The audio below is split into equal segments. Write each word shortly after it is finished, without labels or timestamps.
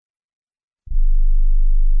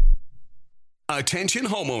Attention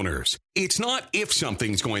homeowners. It's not if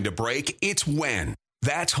something's going to break, it's when.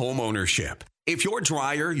 That's homeownership. If your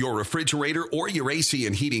dryer, your refrigerator, or your AC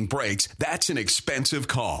and heating breaks, that's an expensive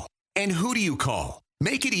call. And who do you call?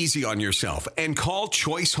 Make it easy on yourself and call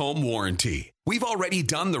Choice Home Warranty. We've already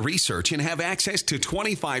done the research and have access to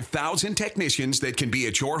 25,000 technicians that can be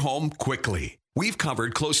at your home quickly. We've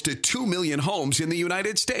covered close to 2 million homes in the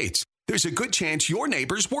United States. There's a good chance your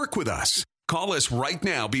neighbors work with us. Call us right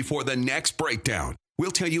now before the next breakdown.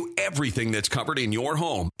 We'll tell you everything that's covered in your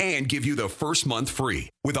home and give you the first month free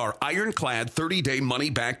with our ironclad 30-day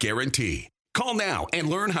money-back guarantee. Call now and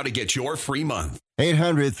learn how to get your free month.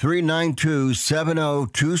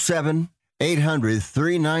 800-392-7027.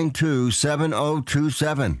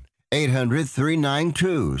 800-392-7027.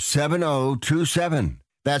 800-392-7027.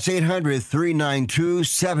 That's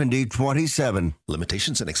 800-392-7027.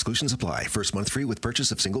 Limitations and exclusions apply. First month free with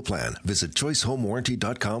purchase of single plan. Visit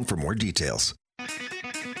choicehomewarranty.com for more details.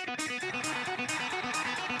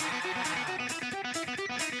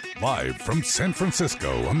 Live from San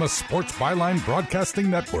Francisco on the Sports Byline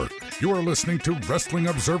Broadcasting Network, you are listening to Wrestling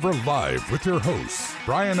Observer Live with your hosts,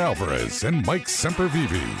 Bryan Alvarez and Mike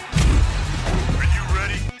Sempervive. Are you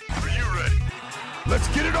ready? Are you ready? Let's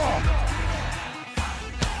get it on!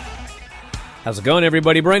 How's it going,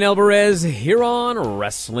 everybody? Bryan Alvarez here on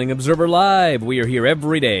Wrestling Observer Live. We are here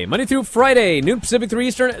every day, Monday through Friday, noon Pacific, 3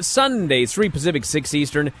 Eastern, Sundays, 3 Pacific, 6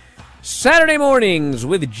 Eastern, Saturday mornings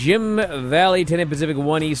with Jim Valley, 10 Pacific,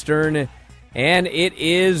 1 Eastern, and it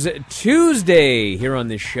is Tuesday here on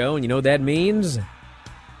this show, and you know what that means?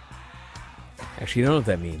 Actually, you don't know what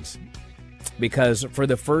that means, because for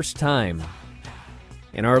the first time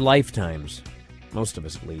in our lifetimes, most of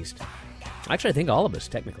us at least, actually I think all of us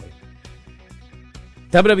technically,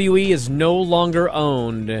 WWE is no longer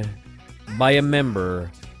owned by a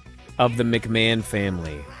member of the McMahon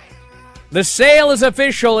family. The sale is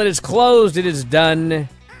official. It is closed. It is done.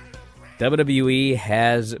 WWE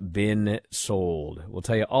has been sold. We'll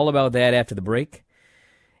tell you all about that after the break.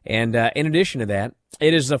 And in addition to that,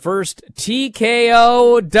 it is the first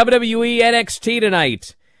TKO WWE NXT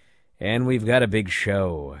tonight. And we've got a big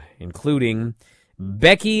show, including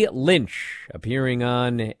Becky Lynch appearing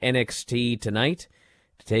on NXT tonight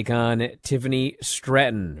to take on Tiffany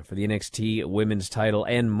Stratton for the NXT Women's title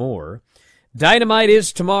and more. Dynamite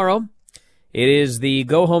is tomorrow. It is the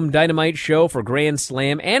Go Home Dynamite show for Grand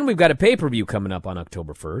Slam, and we've got a pay-per-view coming up on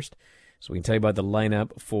October 1st, so we can tell you about the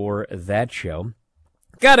lineup for that show.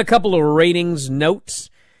 Got a couple of ratings notes,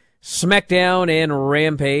 SmackDown and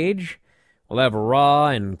Rampage. We'll have Raw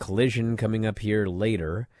and Collision coming up here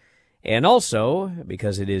later. And also,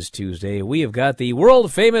 because it is Tuesday, we have got the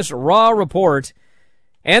world-famous Raw Report,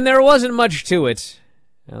 and there wasn't much to it,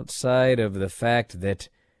 outside of the fact that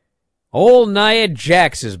old Nia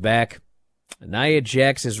Jax is back. Nia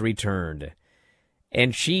Jax has returned,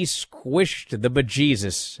 and she squished the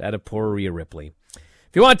bejesus out of poor Rhea Ripley.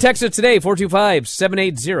 If you want to text it today,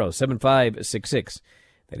 425-780-7566.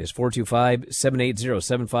 That is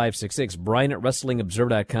 425-780-7566. Bryan at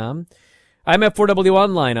WrestlingObserver.com. I'm at 4W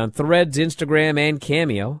Online on Threads, Instagram, and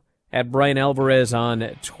Cameo. At Bryan Alvarez on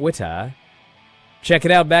Twitter. Check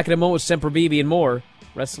it out. Back in a moment with Sempervive and more.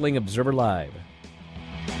 Wrestling Observer Live.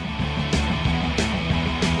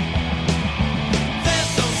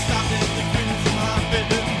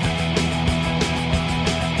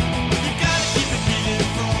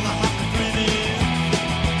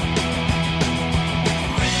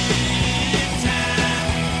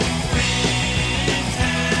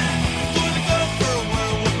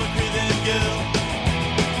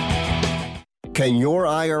 Can your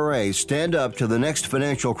IRA stand up to the next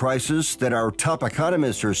financial crisis that our top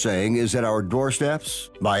economists are saying is at our doorsteps?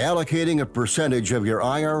 By allocating a percentage of your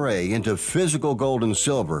IRA into physical gold and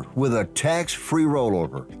silver with a tax-free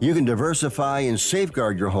rollover, you can diversify and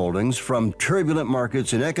safeguard your holdings from turbulent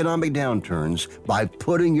markets and economic downturns by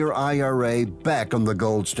putting your IRA back on the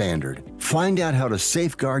gold standard. Find out how to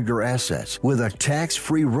safeguard your assets with a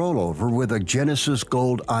tax-free rollover with a Genesis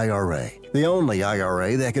Gold IRA. The only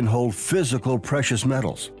IRA that can hold physical precious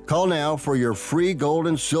metals. Call now for your free gold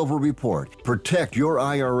and silver report. Protect your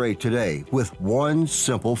IRA today with one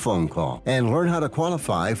simple phone call and learn how to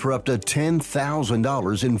qualify for up to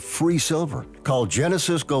 $10,000 in free silver. Call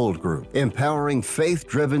Genesis Gold Group, empowering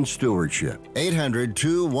faith-driven stewardship.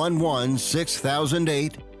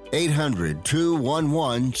 800-211-6008.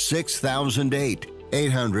 800-211-6008.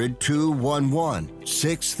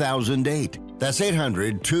 800-211-6008. That's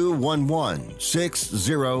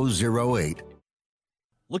 800-211-6008.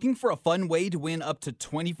 Looking for a fun way to win up to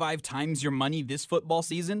 25 times your money this football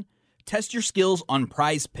season? Test your skills on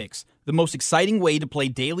Prize Picks, the most exciting way to play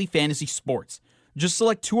daily fantasy sports. Just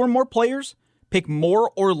select 2 or more players, pick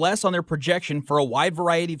more or less on their projection for a wide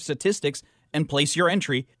variety of statistics, and place your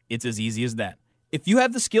entry. It's as easy as that. If you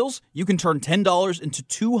have the skills, you can turn $10 into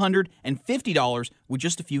 $250 with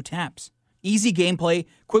just a few taps. Easy gameplay,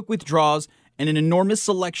 quick withdrawals, and an enormous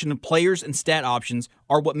selection of players and stat options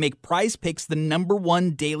are what make Prize Picks the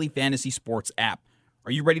 #1 daily fantasy sports app.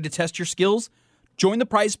 Are you ready to test your skills? Join the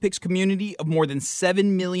Prize Picks community of more than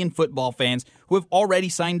 7 million football fans who have already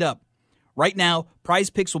signed up. Right now, Prize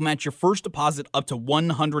Picks will match your first deposit up to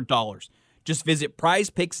 $100. Just visit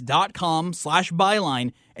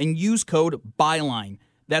prizepicks.com/byline and use code BYLINE.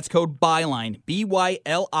 That's code BYLINE,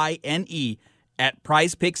 BYLINE, at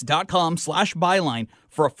prizepicks.com/byline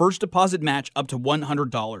for a first deposit match up to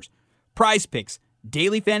 $100. Prize Picks,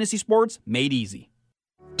 daily fantasy sports made easy.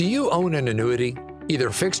 Do you own an annuity, either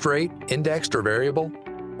fixed rate, indexed, or variable?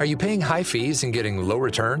 Are you paying high fees and getting low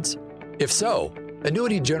returns? If so,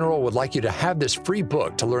 Annuity General would like you to have this free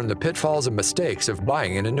book to learn the pitfalls and mistakes of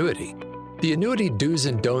buying an annuity. The Annuity Do's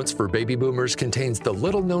and Don'ts for Baby Boomers contains the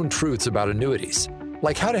little-known truths about annuities,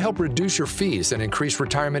 like how to help reduce your fees and increase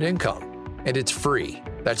retirement income. And it's free.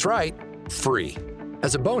 That's right, free.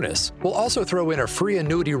 As a bonus, we'll also throw in a free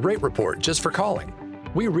annuity rate report just for calling.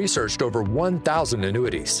 We researched over 1,000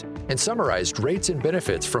 annuities and summarized rates and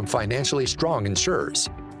benefits from financially strong insurers.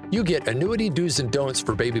 You get Annuity Do's and Don'ts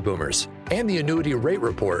for Baby Boomers and the Annuity Rate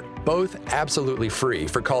Report, both absolutely free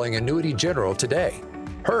for calling Annuity General today.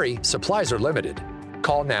 Hurry, supplies are limited.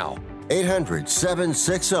 Call now.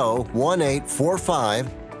 800-760-1845.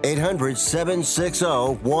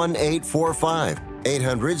 800-760-1845.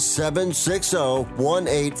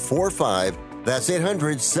 800-760-1845. That's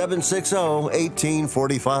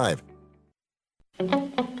 800-760-1845.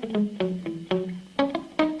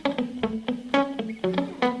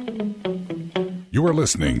 You are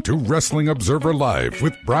listening to Wrestling Observer Live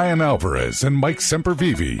with Bryan Alvarez and Mike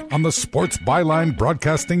Sempervive on the Sports Byline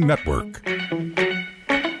Broadcasting Network.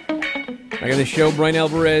 Back on the show, Bryan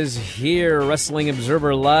Alvarez here, Wrestling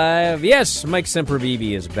Observer Live. Yes, Mike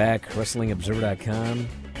Sempervive is back, WrestlingObserver.com.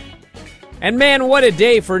 And man, what a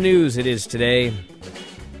day for news it is today.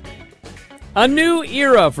 A new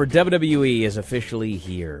era for WWE is officially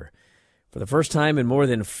here. For the first time in more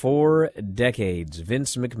than 4 decades,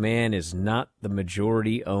 Vince McMahon is not the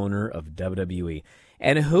majority owner of WWE.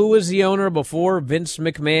 And who was the owner before Vince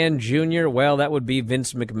McMahon Jr.? Well, that would be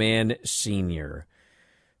Vince McMahon Sr.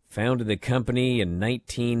 Founded the company in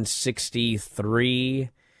 1963.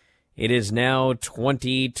 It is now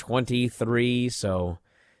 2023, so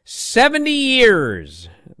 70 years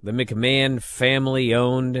the McMahon family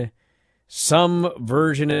owned some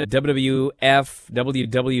version of WWF,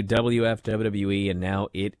 WWE, and now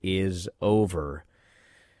it is over.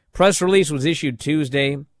 Press release was issued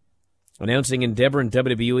Tuesday announcing Endeavor and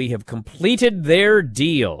WWE have completed their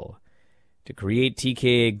deal to create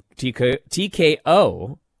TKO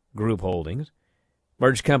Group Holdings,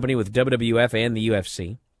 merged company with WWF and the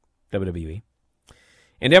UFC, WWE.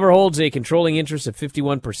 Endeavor holds a controlling interest of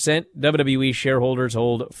 51%. WWE shareholders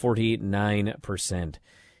hold 49%.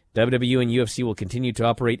 WWE and UFC will continue to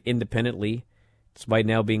operate independently, despite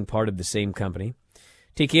now being part of the same company.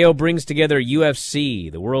 TKO brings together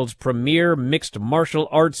UFC, the world's premier mixed martial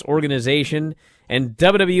arts organization, and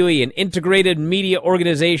WWE, an integrated media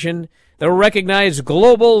organization, the recognized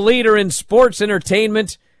global leader in sports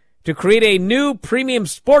entertainment, to create a new premium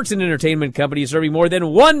sports and entertainment company serving more than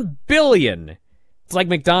 1 billion. It's like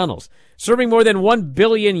McDonald's, serving more than 1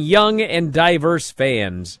 billion young and diverse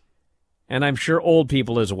fans. And I'm sure old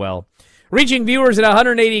people as well, reaching viewers in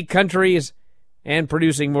 180 countries and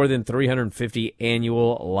producing more than 350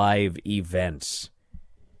 annual live events.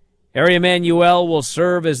 Ari Emanuel will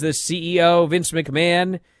serve as the CEO. Vince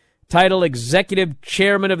McMahon, title executive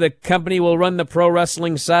chairman of the company, will run the pro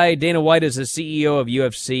wrestling side. Dana White is the CEO of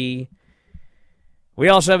UFC. We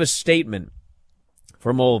also have a statement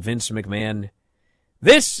from old Vince McMahon.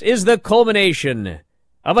 This is the culmination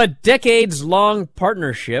of a decades-long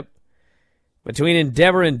partnership between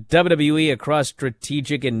Endeavor and WWE across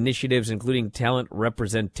strategic initiatives, including talent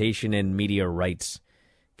representation and media rights.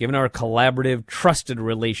 Given our collaborative, trusted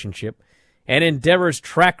relationship and Endeavor's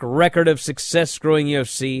track record of success growing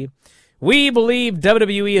UFC, we believe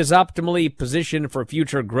WWE is optimally positioned for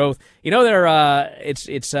future growth. You know,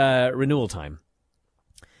 it's renewal time.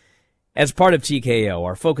 As part of TKO,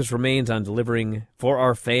 our focus remains on delivering for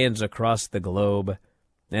our fans across the globe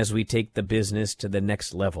as we take the business to the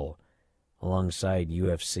next level, alongside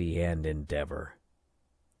UFC and Endeavor.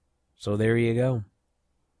 So there you go.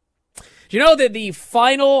 Do you know that the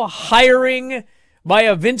final hiring by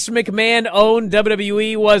a Vince McMahon-owned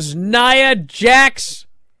WWE was Nia Jax.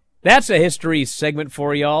 That's a history segment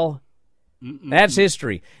for y'all. That's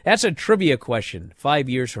history. That's a trivia question 5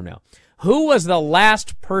 years from now. Who was the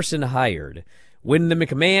last person hired when the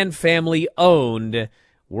McMahon family owned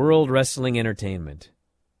World Wrestling Entertainment?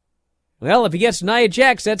 Well, if he gets Nia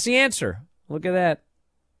Jax, that's the answer. Look at that.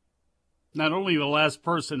 Not only the last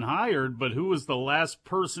person hired, but who was the last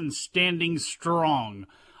person standing strong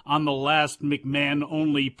on the last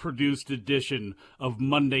McMahon-only produced edition of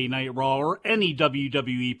Monday Night Raw or any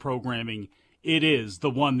WWE programming? It is the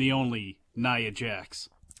one, the only, Nia Jax.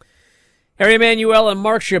 Harry Emanuel and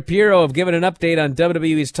Mark Shapiro have given an update on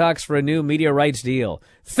WWE's talks for a new media rights deal.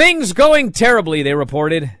 Things going terribly, they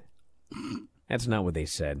reported. That's not what they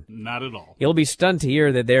said. Not at all. You'll be stunned to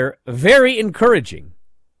hear that they're very encouraging.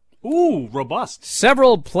 Ooh, robust.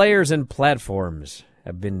 Several players and platforms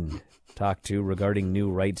have been talked to regarding new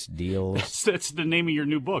rights deals. That's the name of your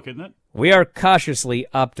new book, isn't it? We are cautiously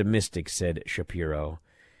optimistic, said Shapiro.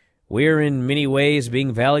 We're in many ways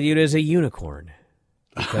being valued as a unicorn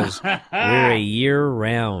because we're a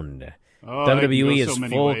year-round. Oh, WWE is so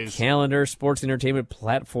full ways. calendar, sports entertainment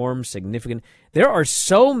platform, significant. There are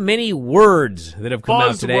so many words that have come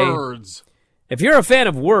out today. Buzzwords. If you're a fan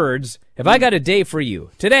of words, have I got a day for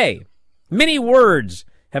you? Today, many words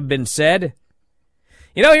have been said.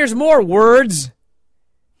 You know, here's more words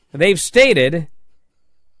they've stated.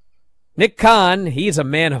 Nick Khan, he's a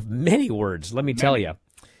man of many words, let me tell you.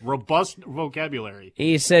 Robust vocabulary.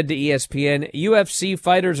 He said to ESPN, UFC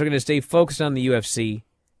fighters are going to stay focused on the UFC.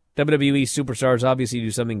 WWE superstars obviously do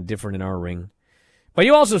something different in our ring. But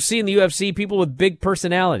you also see in the UFC people with big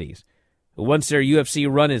personalities who once their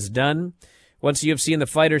UFC run is done, once the UFC and the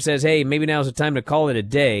fighter says, hey, maybe now's the time to call it a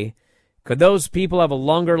day, could those people have a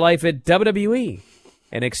longer life at WWE?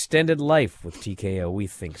 An extended life with TKO? We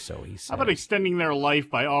think so, he said. How about extending their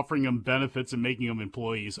life by offering them benefits and making them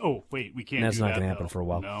employees? Oh, wait, we can't do that. That's not going to happen for a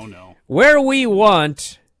while. No. Where we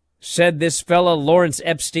want, said this fella Lawrence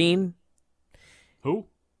Epstein, Who?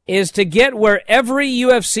 is to get where every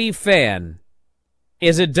UFC fan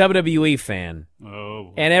is a WWE fan.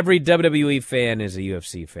 Oh. And every WWE fan is a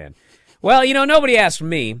UFC fan. Well, you know, nobody asked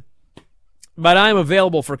me, but I'm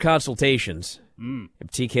available for consultations if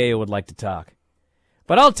TKO would like to talk.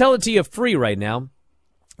 But I'll tell it to you free right now,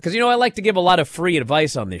 because, you know, I like to give a lot of free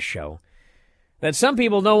advice on this show that some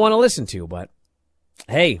people don't want to listen to, but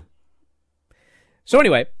hey. So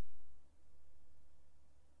anyway,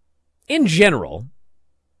 in general,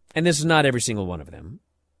 and this is not every single one of them,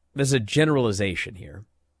 there's a generalization here.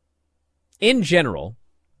 In general,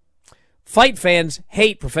 fight fans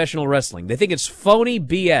hate professional wrestling. They think it's phony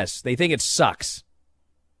BS. They think it sucks.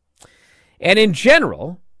 And in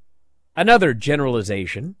general, another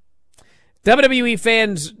generalization, WWE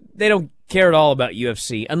fans, they don't care at all about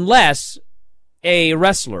UFC unless a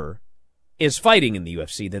wrestler is fighting in the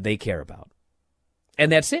UFC that they care about.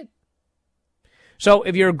 And that's it. So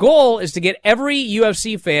if your goal is to get every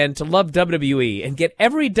UFC fan to love WWE and get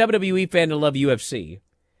every WWE fan to love UFC,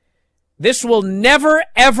 this will never,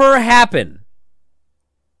 ever happen.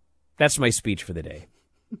 That's my speech for the day.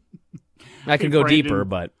 I could go deeper,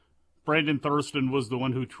 but... Brandon Thurston was the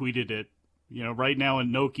one who tweeted it. You know, right now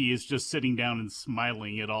Inoki is just sitting down and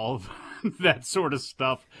smiling at all of that sort of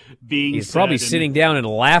stuff being He's said. probably sitting down and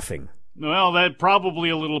laughing. Well, that probably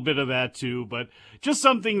a little bit of that too, but just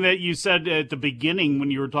something that you said at the beginning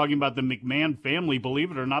when you were talking about the McMahon family.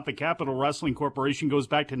 Believe it or not, the Capital Wrestling Corporation goes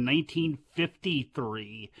back to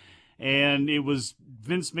 1953, and it was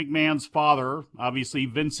Vince McMahon's father, obviously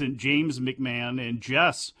Vincent James McMahon, and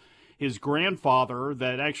Jess, his grandfather,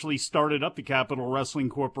 that actually started up the Capital Wrestling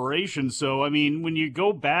Corporation. So, I mean, when you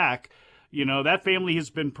go back, you know, that family has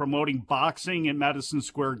been promoting boxing at Madison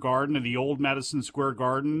Square Garden, and the old Madison Square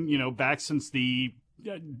Garden, you know, back since the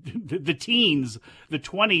teens, the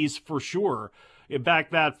 20s for sure,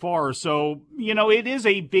 back that far. So, you know, it is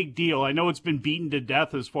a big deal. I know it's been beaten to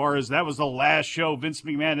death as far as that was the last show Vince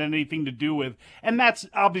McMahon had anything to do with, and that's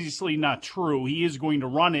obviously not true. He is going to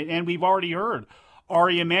run it, and we've already heard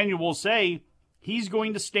Ari Emanuel say he's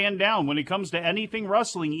going to stand down when it comes to anything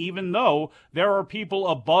wrestling, even though there are people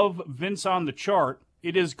above Vince on the chart.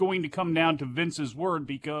 It is going to come down to Vince's word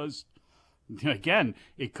because, again,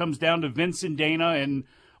 it comes down to Vince and Dana, and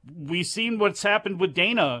we've seen what's happened with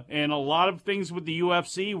Dana and a lot of things with the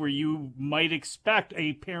UFC where you might expect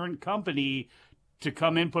a parent company to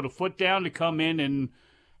come in, put a foot down, to come in and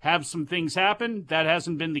have some things happen. That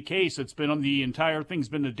hasn't been the case. It's been on the entire thing's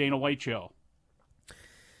been the Dana White show.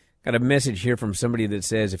 Got a message here from somebody that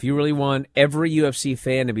says, if you really want every UFC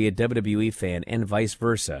fan to be a WWE fan and vice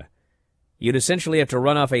versa, you'd essentially have to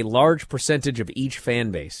run off a large percentage of each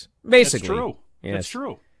fan base. Basically. That's true. Yes. That's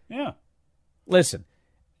true. Yeah. Listen,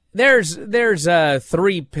 there's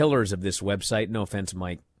 3 pillars of this website. No offense,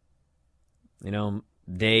 Mike.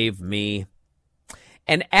 Dave, me,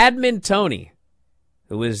 and admin Tony,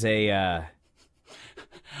 who is I'm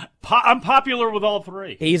popular with all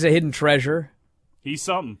 3. He's a hidden treasure. He's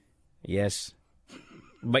something. Yes.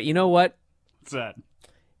 But you know what? What's that?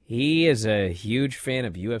 He is a huge fan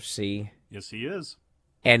of UFC. Yes, he is.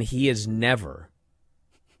 And he is never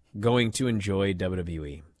going to enjoy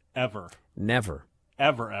WWE. Ever. Never.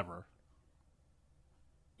 Ever.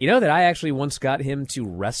 You know that I actually once got him to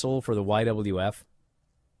wrestle for the YWF?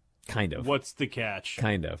 Kind of. What's the catch?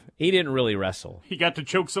 Kind of. He didn't really wrestle. He got to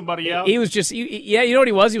choke somebody out? He was just, you know what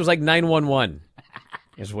he was? He was like 911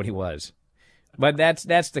 is what he was. But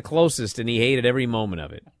that's the closest, and he hated every moment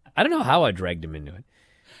of it. I don't know how I dragged him into it.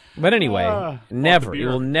 But anyway, never. It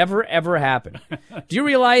will never, ever happen. Do you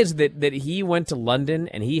realize that he went to London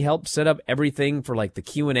and he helped set up everything for like the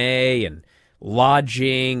Q&A and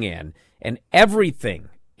lodging and everything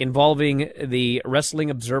involving the Wrestling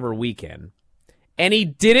Observer weekend? And he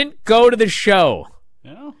didn't go to the show.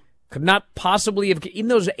 Yeah. Could not possibly have, even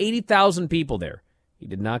though there's 80,000 people there, he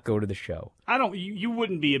did not go to the show. You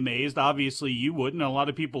wouldn't be amazed. Obviously, you wouldn't. A lot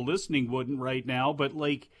of people listening wouldn't right now. But,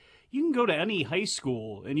 you can go to any high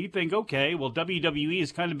school and you think, okay, well, WWE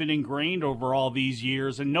has kind of been ingrained over all these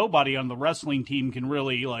years, and nobody on the wrestling team can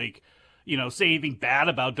really, say anything bad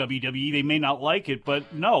about WWE. They may not like it,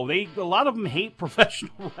 but no, a lot of them hate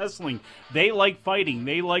professional wrestling. They like fighting.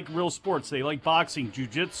 They like real sports. They like boxing,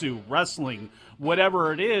 jiu-jitsu, wrestling,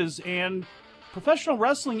 whatever it is, and professional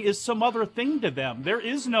wrestling is some other thing to them. There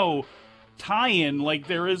is no tie-in like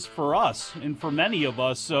there is for us and for many of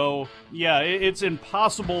us. So, yeah, it's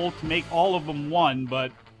impossible to make all of them one,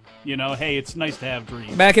 but, hey, it's nice to have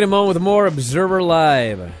dreams. Back in a moment with more Observer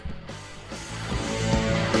Live.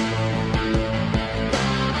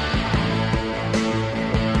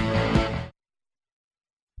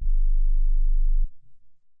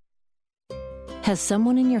 Has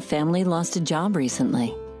someone in your family lost a job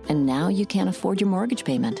recently, and now you can't afford your mortgage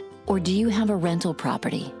payment? Or do you have a rental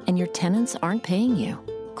property and your tenants aren't paying you?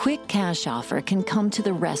 Quick Cash Offer can come to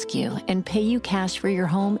the rescue and pay you cash for your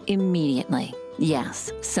home immediately.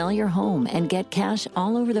 Yes, sell your home and get cash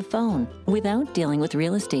all over the phone without dealing with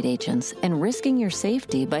real estate agents and risking your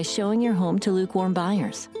safety by showing your home to lukewarm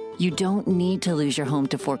buyers. You don't need to lose your home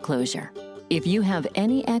to foreclosure. If you have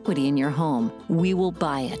any equity in your home, we will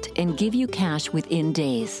buy it and give you cash within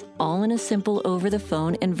days, all in a simple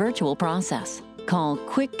over-the-phone and virtual process. Call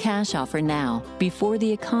Quick Cash Offer now before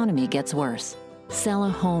the economy gets worse. Sell a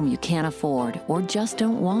home you can't afford or just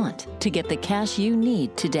don't want to get the cash you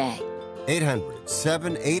need today.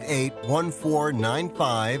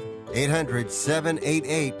 800-788-1495.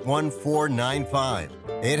 800-788-1495.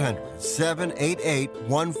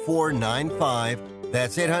 800-788-1495.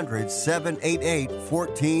 That's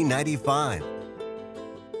 800-788-1495.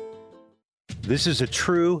 This is a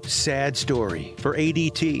true, sad story for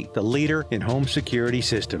ADT, the leader in home security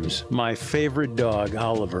systems. My favorite dog,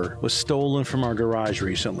 Oliver, was stolen from our garage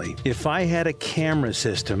recently. If I had a camera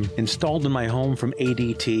system installed in my home from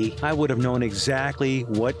ADT, I would have known exactly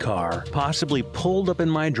what car possibly pulled up in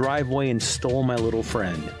my driveway and stole my little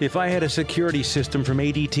friend. If I had a security system from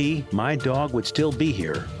ADT, my dog would still be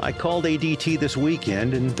here. I called ADT this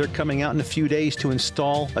weekend, and they're coming out in a few days to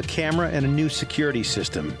install a camera and a new security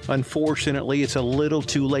system. Unfortunately, it's a little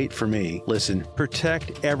too late for me. Listen,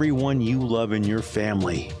 protect everyone you love in your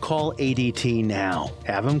family. Call ADT now.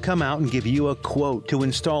 Have them come out and give you a quote to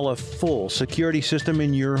install a full security system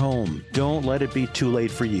in your home. Don't let it be too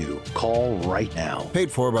late for you. Call right now.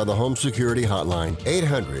 Paid for by the Home Security Hotline.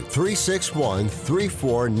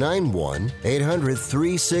 800-361-3491.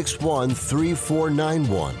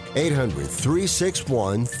 800-361-3491.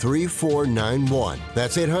 800-361-3491.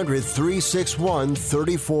 That's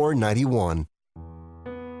 800-361-3491.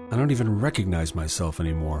 I don't even recognize myself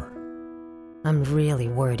anymore. I'm really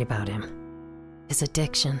worried about him. His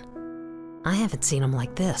addiction. I haven't seen him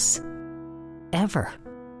like this. Ever.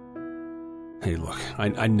 Hey, look,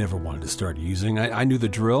 I never wanted to start using. I knew the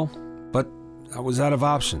drill, but I was out of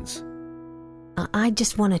options. I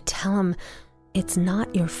just want to tell him it's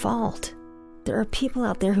not your fault. There are people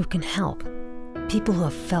out there who can help. People who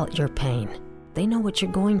have felt your pain. They know what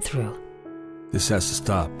you're going through. This has to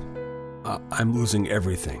stop. I'm losing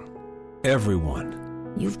everything.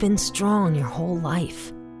 Everyone. You've been strong your whole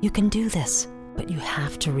life. You can do this, but you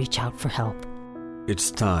have to reach out for help.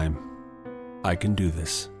 It's time. I can do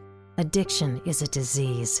this. Addiction is a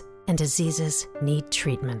disease, and diseases need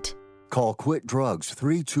treatment. Call Quit Drugs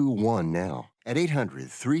 321 now at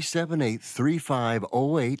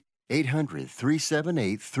 800-378-3508,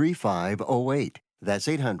 800-378-3508. That's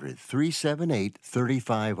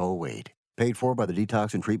 800-378-3508. Paid for by the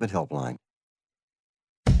Detox and Treatment Helpline.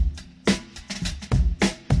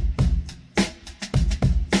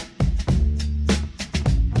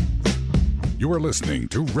 You are listening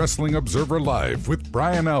to Wrestling Observer Live with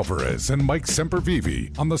Bryan Alvarez and Mike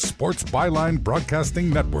Sempervive on the Sports Byline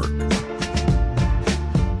Broadcasting Network.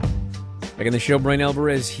 Back in the show, Bryan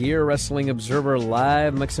Alvarez here, Wrestling Observer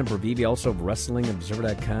Live. Mike Sempervive, also of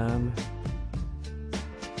WrestlingObserver.com.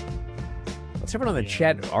 What's everyone on the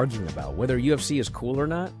chat arguing about? Whether UFC is cool or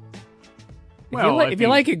not? If you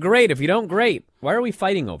like it, great. If you don't, great. Why are we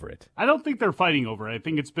fighting over it? I don't think they're fighting over it. I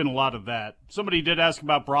think it's been a lot of that. Somebody did ask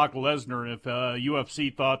about Brock Lesnar, if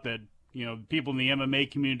UFC thought that, people in the MMA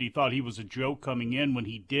community thought he was a joke coming in when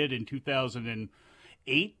he did in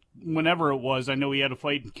 2008, whenever it was. I know he had a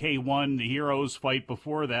fight in K1, the Heroes fight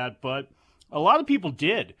before that, but a lot of people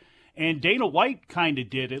did. And Dana White kind of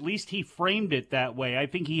did. At least he framed it that way. I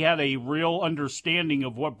think he had a real understanding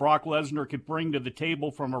of what Brock Lesnar could bring to the table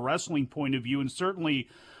from a wrestling point of view, and certainly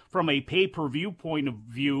from a pay-per-view point of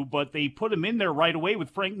view, but they put him in there right away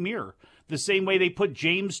with Frank Mir. The same way they put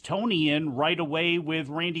James Toney in right away with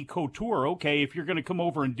Randy Couture. Okay, if you're going to come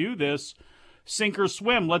over and do this, sink or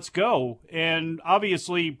swim, let's go. And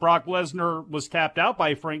obviously Brock Lesnar was tapped out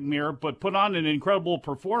by Frank Mir, but put on an incredible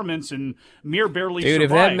performance, and Mir barely survived. If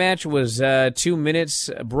that match was 2 minutes,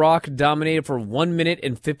 Brock dominated for 1 minute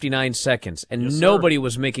and 59 seconds, and nobody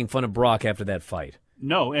was making fun of Brock after that fight.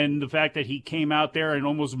 No, and the fact that he came out there and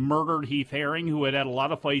almost murdered Heath Herring, who had a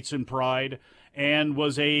lot of fights in Pride, and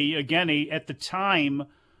was at the time,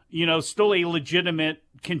 still a legitimate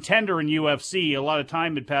contender in UFC. A lot of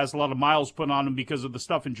time had passed, a lot of miles put on him because of the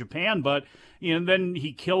stuff in Japan, but then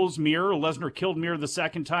he kills Mir. Lesnar killed Mir the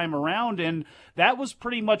second time around, and that was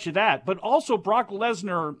pretty much that. But also Brock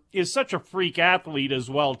Lesnar is such a freak athlete as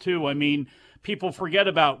well, too. I mean, people forget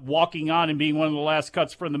about walking on and being one of the last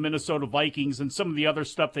cuts for the Minnesota Vikings and some of the other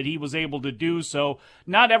stuff that he was able to do. So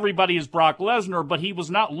not everybody is Brock Lesnar, but he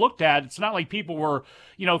was not looked at. It's not like people were,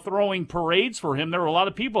 throwing parades for him. There were a lot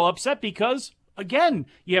of people upset because, again,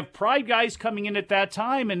 you have Pride guys coming in at that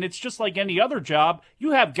time, and it's just like any other job.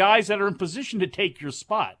 You have guys that are in position to take your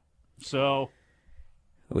spot. So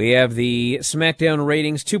we have the SmackDown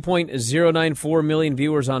ratings, 2.094 million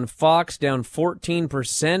viewers on Fox, down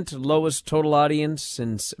 14%, lowest total audience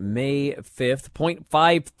since May 5th,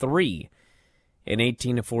 0.53 in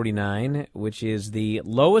 18 to 49, which is the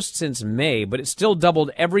lowest since May, but it still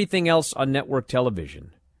doubled everything else on network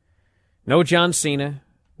television. No John Cena,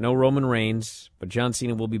 no Roman Reigns, but John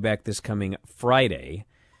Cena will be back this coming Friday,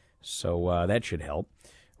 so that should help.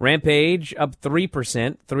 Rampage up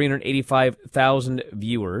 3%, 385,000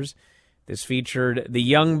 viewers. This featured the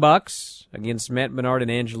Young Bucks against Matt Menard and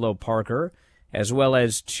Angelo Parker, as well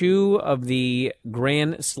as two of the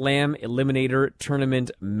Grand Slam Eliminator Tournament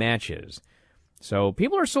matches. So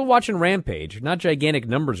people are still watching Rampage, not gigantic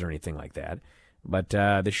numbers or anything like that, but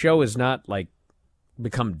the show is not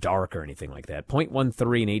become dark or anything like that.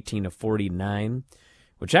 0.13 in 18 to 49,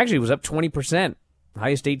 which actually was up 20%,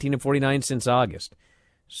 highest 18 to 49 since August.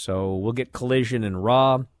 So we'll get Collision and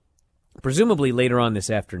Raw, presumably later on this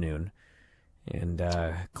afternoon. And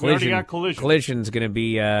Collision's going to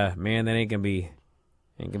be, that ain't going to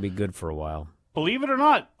be good for a while. Believe it or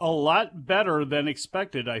not, a lot better than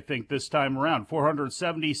expected, I think, this time around.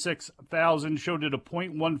 476,000 showed it a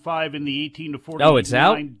 0.15 in the 18 to 49 it's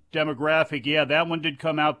out? demographic. Yeah, that one did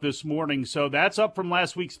come out this morning. So that's up from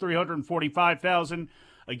last week's 345,000.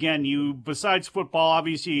 Again, besides football,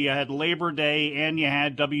 obviously you had Labor Day and you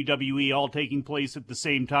had WWE all taking place at the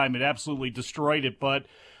same time. It absolutely destroyed it. But,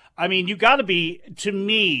 I mean, you have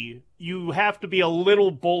to be a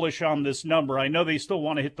little bullish on this number. I know they still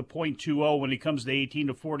want to hit the 0.20 when it comes to 18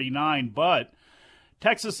 to 49, but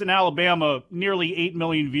Texas and Alabama, nearly 8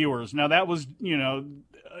 million viewers. Now, that was,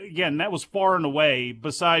 again, that was far and away,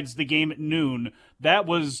 besides the game at noon, that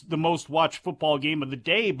was the most watched football game of the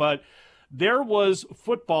day, but there was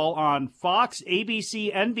football on Fox,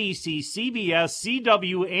 ABC, NBC, CBS,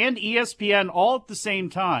 CW, and ESPN all at the same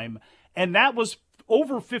time. And that was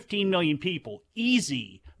over 15 million people,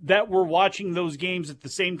 easy, that were watching those games at the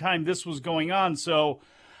same time this was going on. So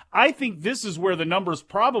I think this is where the number's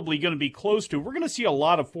probably going to be close to. We're going to see a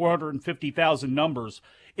lot of 450,000 numbers.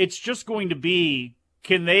 It's just going to be,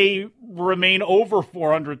 can they remain over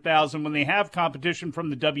 400,000 when they have competition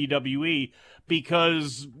from the WWE?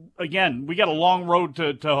 Because, again, we got a long road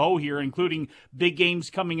to hoe here, including big games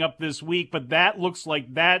coming up this week, but that looks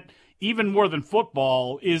like that even more than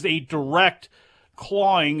football, is a direct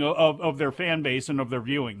clawing of their fan base and of their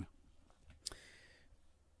viewing.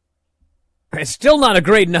 It's still not a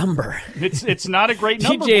great number. It's not a great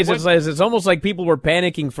number. TJ, it's almost like people were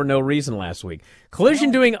panicking for no reason last week.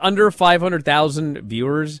 Collision doing under 500,000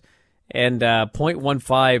 viewers and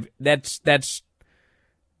 0.15.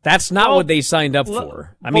 That's not what they signed up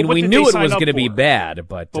for. I mean, we knew it was going to be bad,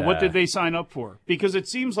 but what did they sign up for? Because it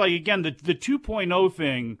seems like, again, the 2.0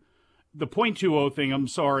 thing, the 0.20 thing, I'm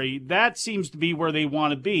sorry, that seems to be where they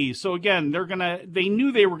want to be. So again, they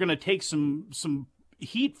knew they were going to take some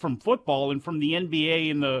heat from football and from the NBA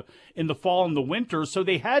in the fall and the winter, so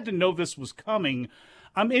they had to know this was coming.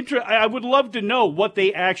 I would love to know what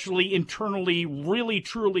they actually internally really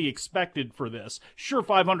truly expected for this. Sure,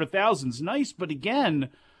 500,000 is nice, but again,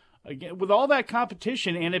 with all that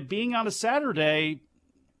competition and it being on a Saturday,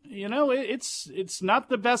 it's not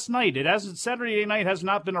the best night. Saturday night has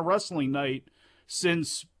not been a wrestling night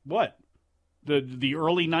since what? The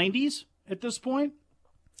early 90s at this point?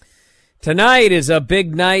 Tonight is a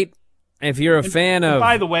big night if you're a fan of,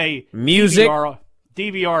 by the way, music.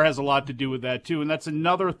 DVR has a lot to do with that, too, and that's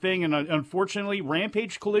another thing. And unfortunately,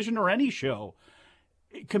 Rampage, Collision, or any show,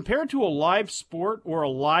 compared to a live sport or a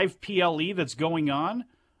live PLE that's going on,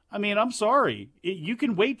 I mean, I'm sorry. You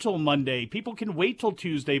can wait till Monday. People can wait till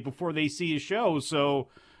Tuesday before they see a show. So,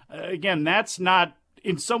 again, that's not –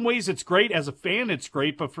 in some ways it's great. As a fan, it's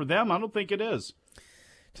great. But for them, I don't think it is.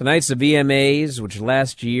 Tonight's the VMAs, which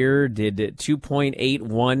last year did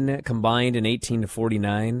 2.81 combined in 18 to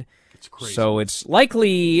 49. It's crazy. So it's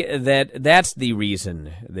likely that that's the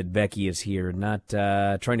reason that Becky is here, not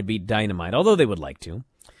trying to beat Dynamite, although they would like to.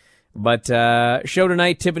 But show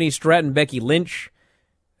tonight, Tiffany Stratton, Becky Lynch.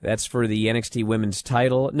 That's for the NXT Women's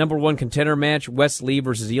title. Number 1 contender match, Wes Lee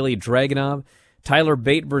versus Ilya Dragunov. Tyler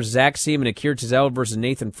Bate versus Zach Seam and Akira Tozawa versus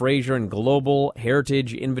Nathan Frazier in Global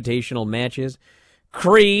Heritage Invitational matches.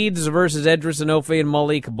 Creeds versus Edris Enofe and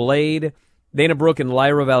Malik Blade. Dana Brooke and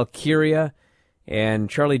Lyra Valkyria. And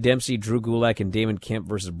Charlie Dempsey, Drew Gulak, and Damon Kemp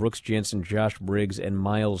versus Brooks Jensen, Josh Briggs, and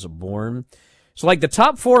Miles Bourne. So, like, the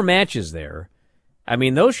top 4 matches there, I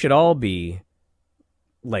mean, those should all be,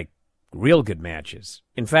 like, real good matches.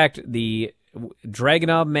 In fact, the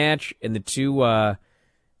Dragunov match and the 2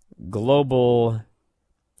 Global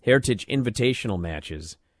Heritage Invitational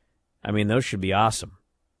matches, I mean, those should be awesome.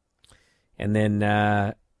 And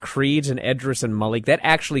then Creeds and Edris and Malik, that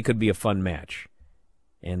actually could be a fun match.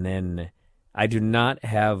 And then I do not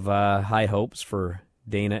have high hopes for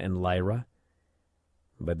Dana and Lyra,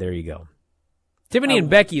 but there you go. Tiffany and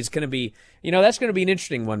Becky is going to be, that's going to be an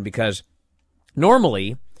interesting one because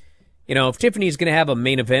normally, if Tiffany's going to have a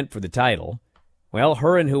main event for the title, well,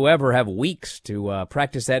 her and whoever have weeks to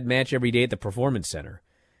practice that match every day at the Performance Center.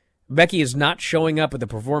 Becky is not showing up at the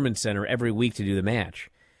Performance Center every week to do the match.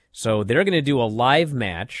 So they're going to do a live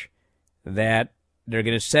match that they're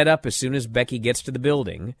going to set up as soon as Becky gets to the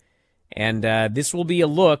building. And this will be a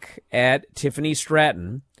look at Tiffany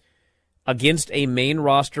Stratton against a main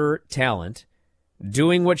roster talent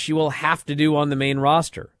doing what she will have to do on the main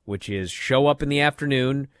roster, which is show up in the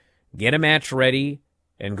afternoon, get a match ready,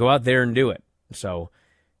 and go out there and do it. So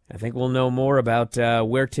I think we'll know more about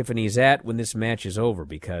where Tiffany's at when this match is over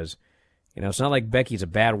because, it's not like Becky's a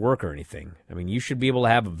bad worker or anything. I mean, you should be able to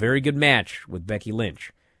have a very good match with Becky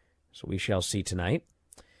Lynch. So we shall see tonight.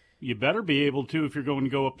 You better be able to if you're going to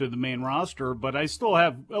go up to the main roster, but I still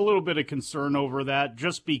have a little bit of concern over that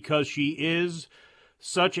just because she is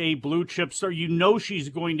such a blue-chip star. She's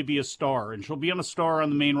going to be a star, and she'll be a star on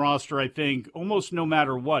the main roster, I think, almost no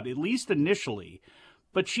matter what, at least initially.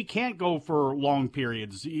 But she can't go for long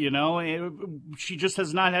periods, She just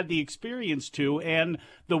has not had the experience to, and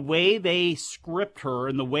the way they script her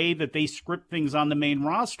and the way that they script things on the main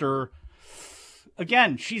roster,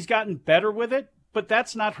 again, she's gotten better with it, but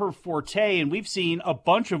that's not her forte, and we've seen a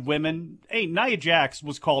bunch of women. Hey, Nia Jax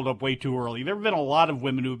was called up way too early. There have been a lot of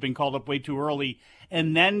women who have been called up way too early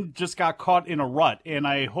and then just got caught in a rut, and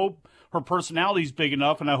I hope her personality's big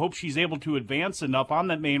enough, and I hope she's able to advance enough on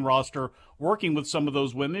that main roster working with some of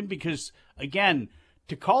those women because, again,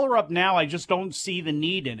 to call her up now, I just don't see the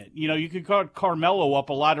need in it. You could call Carmelo up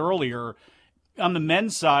a lot earlier on the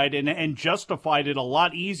men's side and justified it a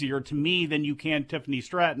lot easier to me than you can Tiffany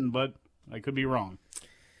Stratton, but I could be wrong.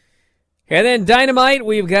 And then Dynamite,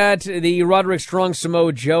 we've got the Roderick Strong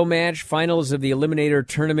Samoa Joe match, finals of the Eliminator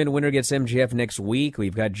Tournament. Winner gets MJF next week.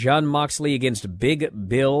 We've got Jon Moxley against Big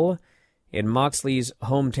Bill in Moxley's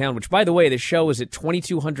hometown, which, by the way, the show is at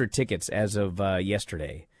 2,200 tickets as of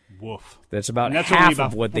yesterday. Woof. That's about half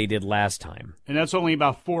of what they did last time. And that's only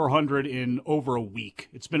about 400 in over a week.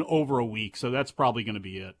 It's been over a week, so that's probably going to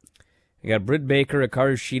be it. We got Britt Baker,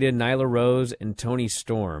 Hikaru Shida, Nyla Rose, and Toni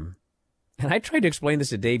Storm. And I tried to explain this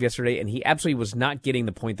to Dave yesterday, and he absolutely was not getting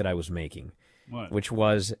the point that I was making. What? Which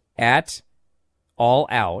was, at All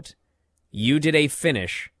Out, you did a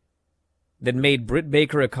finish that made Britt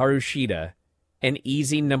Baker, Hikaru Shida an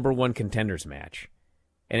easy number one contenders match.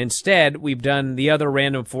 And instead, we've done the other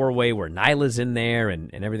random four-way where Nyla's in there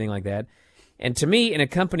and everything like that. And to me, in a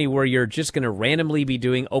company where you're just going to randomly be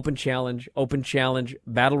doing open challenge,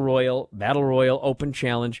 battle royal, open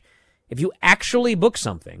challenge, if you actually book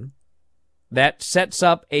something that sets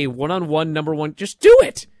up a one-on-one number one, just do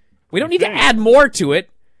it. We don't need to add more to it.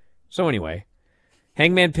 So anyway,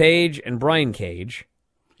 Hangman Page and Brian Cage.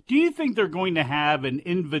 Do you think they're going to have an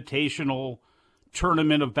invitational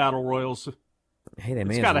tournament of battle royals? Hey, they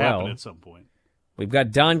may it's as got to well. happen at some point. We've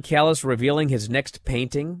got Don Callis revealing his next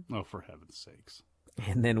painting. Oh, for heaven's sakes.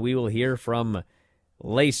 And then we will hear from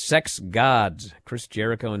Les Sex Gods, Chris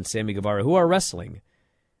Jericho and Sammy Guevara, who are wrestling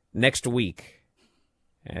next week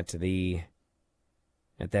at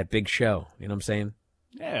that big show. You know what I'm saying?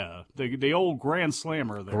 Yeah, the old Grand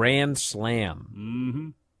Slammer there. Grand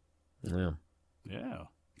Slam. Mm-hmm. Yeah. Yeah.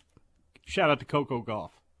 Shout out to Coco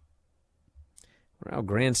Gauff. How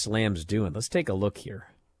Grand Slam's doing. Let's take a look here.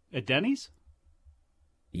 At Denny's?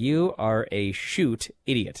 You are a shoot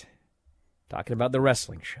idiot. Talking about the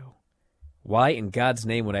wrestling show. Why in God's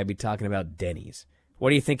name would I be talking about Denny's?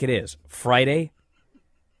 What do you think it is? Friday?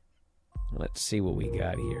 Let's see what we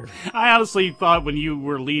got here. I honestly thought when you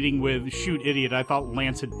were leading with shoot idiot, I thought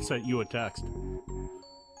Lance had sent you a text.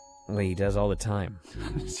 Well, he does all the time.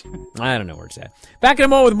 I don't know where it's at. Back in a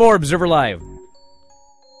moment with more Observer Live.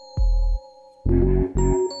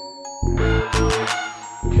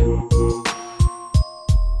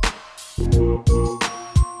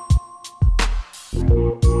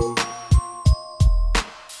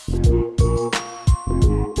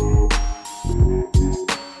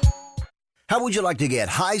 How would you like to get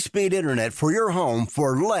high-speed internet for your home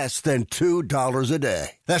for less than $2 a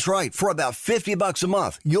day? That's right. For about $50 a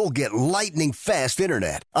month, you'll get lightning-fast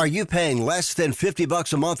internet. Are you paying less than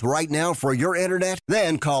 $50 a month right now for your internet?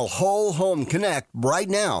 Then call Whole Home Connect right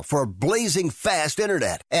now for blazing fast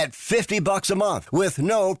internet at $50 a month with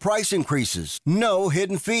no price increases, no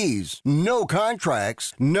hidden fees, no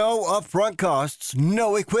contracts, no upfront costs,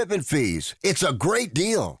 no equipment fees. It's a great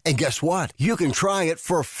deal. And guess what? You can try it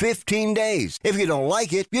for 15 days. If you don't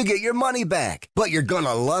like it, you get your money back. But you're going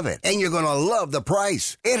to love it, and you're going to love the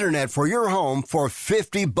price. Internet for your home for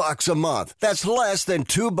 $50 a month. That's less than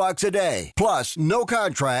 $2 a day. Plus, no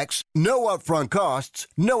contracts, no upfront costs,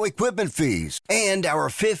 no equipment fees, and our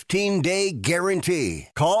 15-day guarantee.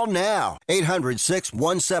 Call now.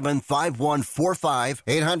 800-617-5145.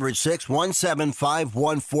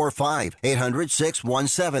 800-617-5145.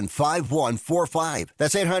 800-617-5145.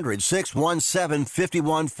 That's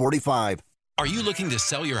 800-617-5145. Are you looking to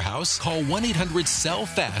sell your house? Call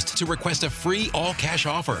 1-800-SELL-FAST to request a free all-cash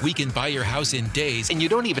offer. We can buy your house in days, and you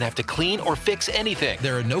don't even have to clean or fix anything.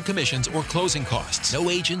 There are no commissions or closing costs,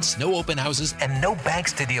 no agents, no open houses, and no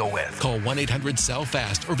banks to deal with. Call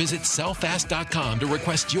 1-800-SELL-FAST or visit sellfast.com to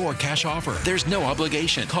request your cash offer. There's no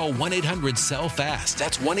obligation. Call 1-800-SELL-FAST.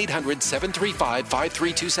 That's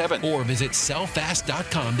 1-800-735-5327 or visit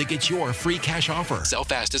sellfast.com to get your free cash offer.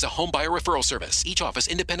 SellFast is a home buyer referral service. Each office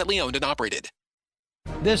independently owned and operated.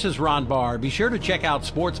 This is Ron Barr. Be sure to check out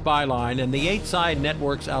Sports Byline and the 8-Side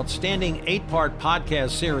Network's outstanding 8-part podcast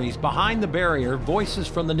series, Behind the Barrier, Voices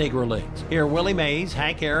from the Negro Leagues. Hear Willie Mays,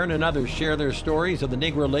 Hank Aaron, and others share their stories of the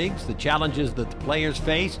Negro Leagues, the challenges that the players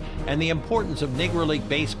face, and the importance of Negro League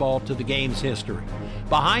baseball to the game's history.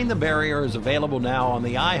 Behind the Barrier is available now on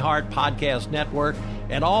the iHeart Podcast Network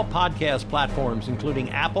and all podcast platforms, including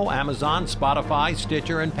Apple, Amazon, Spotify,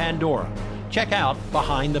 Stitcher, and Pandora. Check out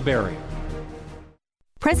Behind the Barrier.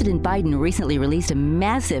 President Biden recently released a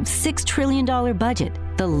massive $6 trillion budget,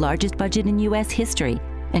 the largest budget in U.S. history.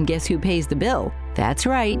 And guess who pays the bill? That's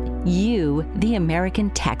right, you, the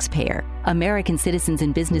American taxpayer. American citizens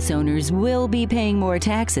and business owners will be paying more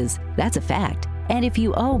taxes. That's a fact. And if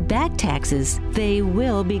you owe back taxes, they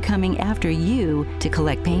will be coming after you to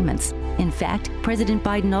collect payments. In fact, President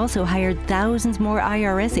Biden also hired thousands more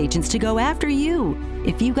IRS agents to go after you.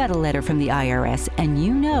 If you got a letter from the IRS and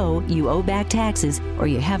you know you owe back taxes or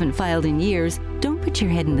you haven't filed in years, don't put your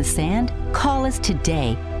head in the sand. Call us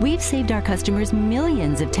today. We've saved our customers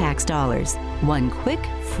millions of tax dollars. One quick,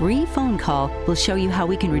 free phone call will show you how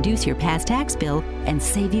we can reduce your past tax bill and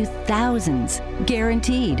save you thousands.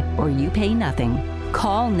 Guaranteed, or you pay nothing.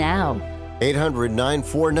 Call now.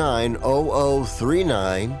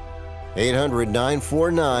 800-949-0039.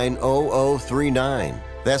 800-949-0039.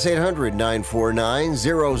 That's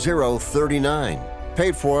 800-949-0039.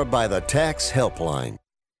 Paid for by the Tax Helpline.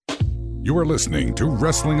 You are listening to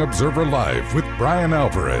Wrestling Observer Live with Bryan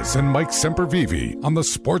Alvarez and Mike Sempervive on the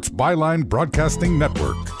Sports Byline Broadcasting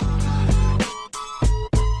Network.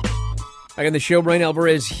 Back on the show, Bryan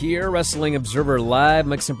Alvarez here, Wrestling Observer Live.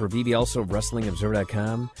 Mike Sempervive, also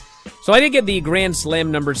WrestlingObserver.com. So I did get the Grand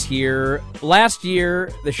Slam numbers here. Last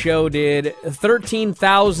year, the show did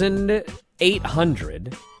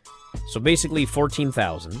 13,800. So basically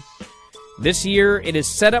 14,000. This year, it is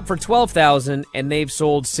set up for 12,000, and they've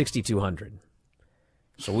sold 6,200.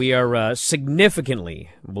 So we are significantly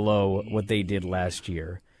below what they did last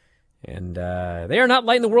year. And they are not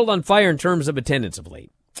lighting the world on fire in terms of attendance of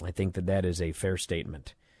late. I think that is a fair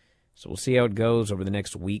statement. So we'll see how it goes over the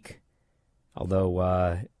next week.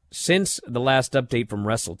 Although, since the last update from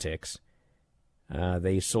WrestleTix,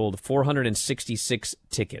 they sold 466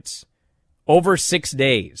 tickets over 6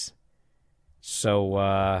 days.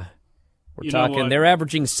 So we're talking, they're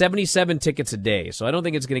averaging 77 tickets a day. So I don't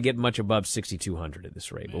think it's going to get much above 6,200 at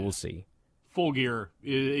this rate, but we'll see. Full gear.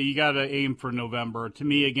 You got to aim for November. To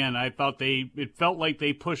me, again, it felt like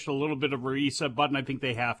they pushed a little bit of a reset button. I think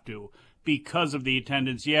they have to because of the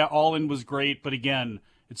attendance. Yeah, All In was great, but again,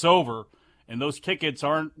 it's over. And those tickets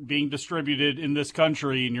aren't being distributed in this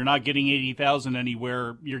country, and you're not getting 80,000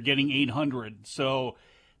 anywhere. You're getting 800. So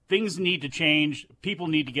things need to change. People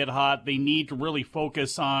need to get hot. They need to really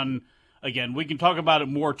focus on, again, we can talk about it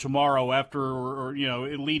more tomorrow after, or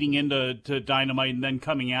leading into Dynamite and then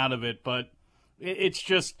coming out of it. But it's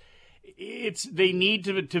just, they need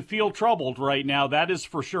to feel troubled right now. That is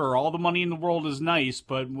for sure. All the money in the world is nice,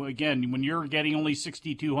 but again, when you're getting only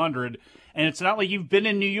 6,200, and it's not like you've been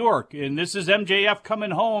in New York, and this is MJF coming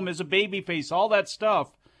home as a babyface, all that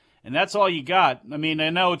stuff, and that's all you got. I mean, I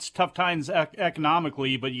know it's tough times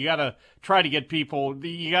economically, but you got to try to get people,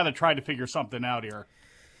 you got to try to figure something out here.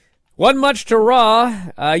 One much to Raw.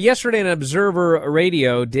 Yesterday on Observer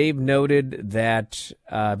Radio, Dave noted that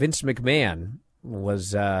Vince McMahon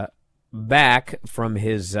was back from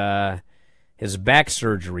his back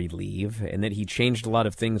surgery leave, and that he changed a lot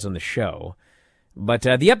of things on the show. But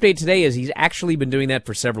the update today is he's actually been doing that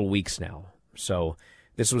for several weeks now. So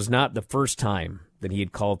this was not the first time that he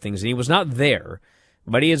had called things, and he was not there,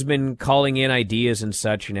 but he has been calling in ideas and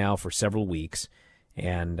such now for several weeks.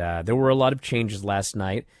 And there were a lot of changes last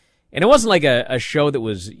night. And it wasn't like a show that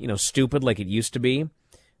was, stupid like it used to be,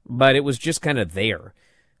 but it was just kind of there.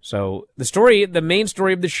 So the main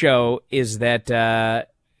story of the show is that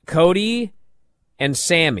Cody and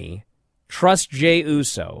Sammy trust Jey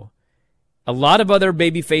Uso. A lot of other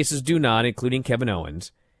baby faces do not, including Kevin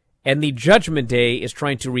Owens. And the Judgment Day is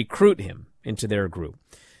trying to recruit him into their group.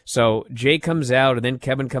 So Jey comes out, and then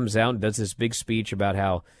Kevin comes out and does this big speech about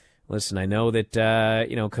how, listen, I know that,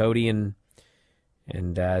 Cody and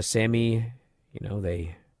Sammy,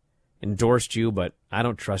 they endorsed you, but I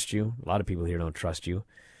don't trust you. A lot of people here don't trust you.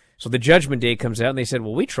 So the Judgment Day comes out, and they said,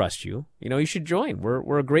 well, we trust you. You should join.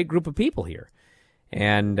 We're a great group of people here.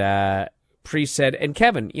 And Priest said, and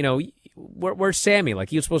Kevin, where's Sammy? Like,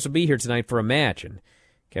 he was supposed to be here tonight for a match. And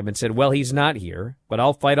Kevin said, well, he's not here, but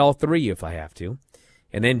I'll fight all three if I have to.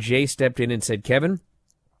 And then Jey stepped in and said, Kevin,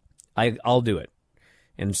 I'll do it.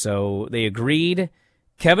 And so they agreed.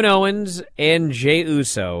 Kevin Owens and Jey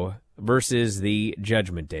Uso versus the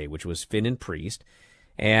Judgment Day, which was Finn and Priest.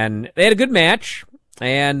 And they had a good match.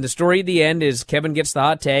 And the story at the end is Kevin gets the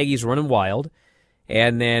hot tag. He's running wild.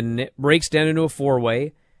 And then breaks down into a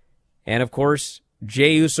four-way. And, of course,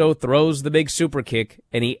 Jey Uso throws the big super kick,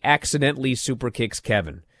 and he accidentally super kicks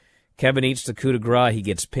Kevin. Kevin eats the coup de grace. He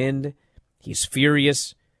gets pinned. He's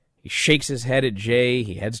furious. He shakes his head at Jey.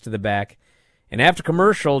 He heads to the back. And after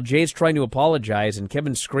commercial, Jay's trying to apologize, and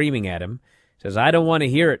Kevin's screaming at him. Says, I don't want to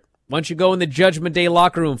hear it. Why don't you go in the Judgment Day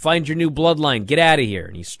locker room, find your new bloodline, get out of here.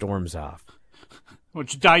 And he storms off. Why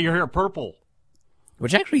don't you dye your hair purple?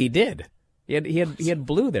 Which actually he did. He had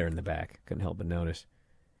blue there in the back. Couldn't help but notice.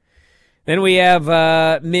 Then we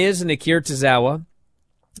have Miz and Akira Tozawa.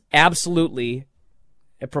 Absolutely,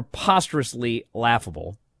 preposterously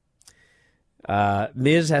laughable.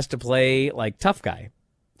 Miz has to play like tough guy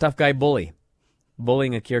bully.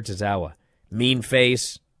 Bullying Akira Tozawa. Mean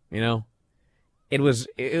face, It was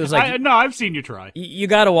like... No, I've seen you try. You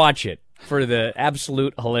got to watch it for the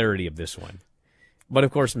absolute hilarity of this one. But,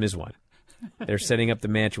 of course, Miz won. They're setting up the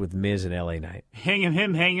match with Miz and LA Knight.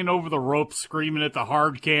 Hanging over the rope, screaming at the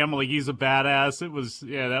hard cam like he's a badass.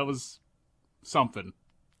 That was something.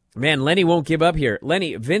 Man, Lenny won't give up here.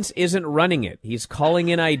 Lenny, Vince isn't running it. He's calling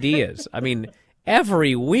in ideas. I mean,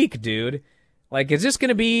 every week, dude. Like, is this going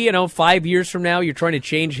to be, 5 years from now you're trying to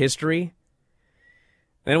change history?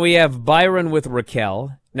 Then we have Byron with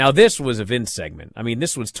Raquel. Now, this was a Vince segment. I mean,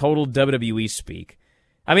 this was total WWE speak.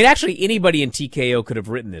 I mean, actually, anybody in TKO could have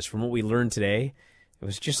written this from what we learned today. It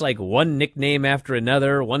was just like one nickname after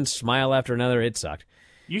another, one smile after another. It sucked.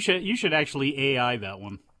 You should actually AI that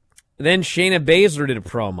one. Then Shayna Baszler did a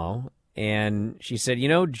promo, and she said,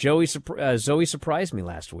 Zoe surprised me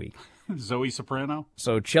last week. Zoe Soprano?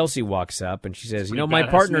 So Chelsea walks up, and she says, my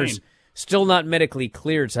partner's still not medically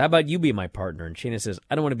cleared, so how about you be my partner? And Shayna says,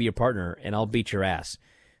 I don't want to be your partner, and I'll beat your ass.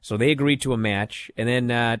 So they agreed to a match, and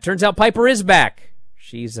then turns out Piper is back.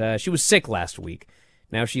 She was sick last week.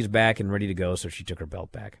 Now she's back and ready to go, so she took her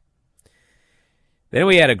belt back. Then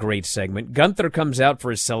we had a great segment. Gunther comes out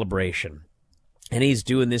for his celebration, and he's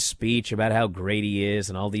doing this speech about how great he is,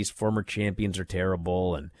 and all these former champions are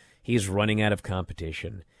terrible, and he's running out of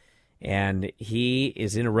competition. And he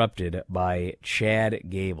is interrupted by Chad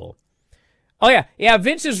Gable. Oh, yeah,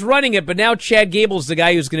 Vince is running it, but now Chad Gable's the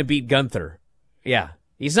guy who's going to beat Gunther. Yeah,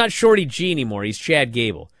 he's not Shorty G anymore. He's Chad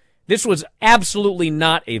Gable. This was absolutely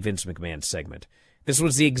not a Vince McMahon segment. This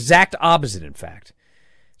was the exact opposite, in fact.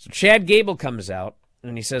 So Chad Gable comes out,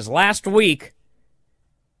 and he says, last week,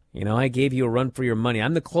 I gave you a run for your money.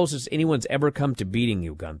 I'm the closest anyone's ever come to beating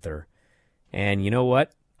you, Gunther. And you know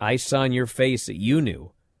what? I saw in your face that you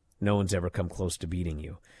knew no one's ever come close to beating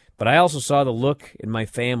you. But I also saw the look in my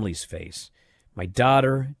family's face. My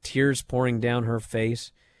daughter, tears pouring down her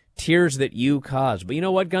face, tears that you caused. But you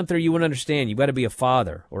know what, Gunther? You wouldn't understand. You've got to be a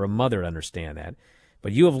father or a mother to understand that.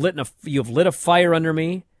 But you have lit a fire under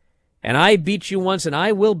me, and I beat you once, and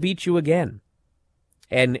I will beat you again.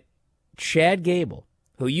 And Chad Gable,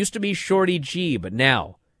 who used to be Shorty G, but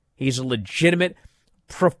now he's a legitimate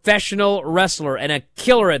professional wrestler and a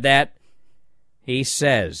killer at that, he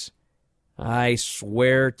says, I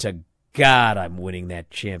swear to God I'm winning that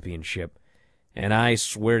championship. And I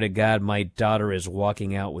swear to God my daughter is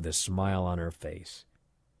walking out with a smile on her face.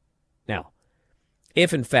 Now,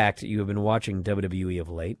 if in fact you have been watching WWE of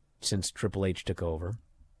late, since Triple H took over,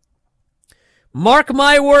 mark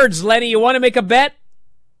my words, Lenny, you want to make a bet?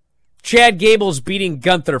 Chad Gable's beating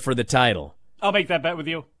Gunther for the title. I'll make that bet with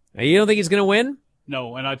you. You don't think he's going to win?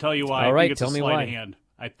 No, and I'll tell you why. All right, I think it's tell a me sleight why. of hand.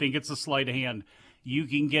 I think it's a sleight of hand. You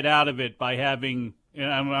can get out of it by having, and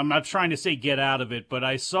I'm not trying to say get out of it, but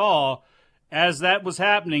I saw, as that was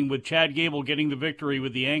happening with Chad Gable getting the victory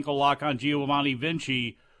with the ankle lock on Giovanni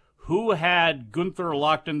Vinci, who had Gunther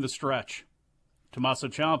locked in the stretch? Tommaso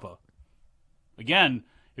Ciampa. Again,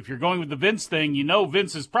 if you're going with the Vince thing,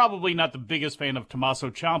 Vince is probably not the biggest fan of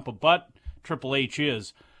Tommaso Ciampa, but Triple H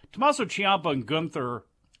is. Tommaso Ciampa and Gunther,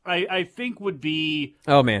 I think would be...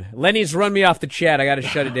 Oh, man. Lenny's run me off the chat. I got to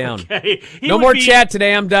shut it down. Okay. No more chat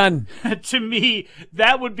today. I'm done. To me,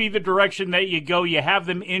 that would be the direction that you go. You have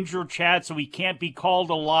them injure Chad so he can't be called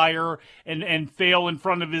a liar and fail in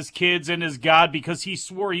front of his kids and his God because he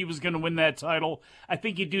swore he was going to win that title. I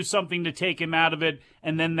think you do something to take him out of it,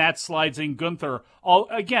 and then that slides in Gunther.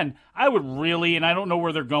 Again, I would really, and I don't know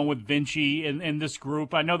where they're going with Vinci in this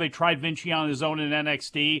group. I know they tried Vinci on his own in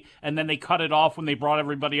NXT, and then they cut it off when they brought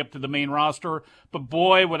everybody up to the main roster. But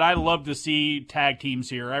boy, would I love to see tag teams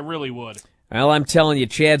here. I really would. Well, I'm telling you,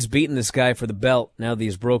 Chad's beating this guy for the belt now that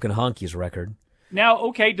he's broken Honky's record. Now,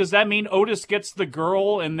 okay, does that mean Otis gets the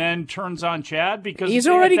girl and then turns on Chad? Because he's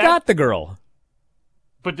already got the girl.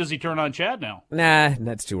 But does he turn on Chad now? Nah,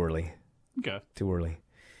 that's too early. Okay. Too early.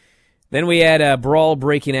 Then we had a brawl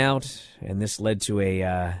breaking out, and this led to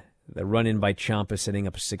a run-in by Ciampa, setting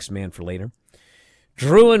up a six-man for later.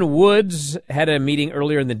 Drew and Woods had a meeting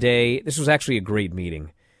earlier in the day. This was actually a great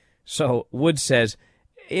meeting. So Woods says,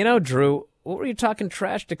 Drew, what were you talking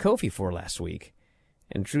trash to Kofi for last week?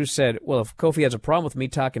 And Drew said, well, if Kofi has a problem with me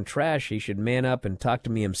talking trash, he should man up and talk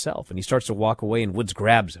to me himself. And he starts to walk away, and Woods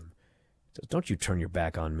grabs him. He says, don't you turn your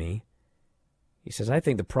back on me. He says, I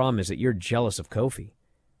think the problem is that you're jealous of Kofi.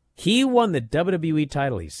 He won the WWE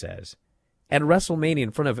title, he says, at WrestleMania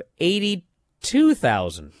in front of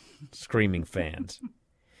 82,000 screaming fans.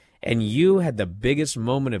 And you had the biggest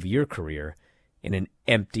moment of your career in an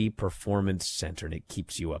empty performance center, and it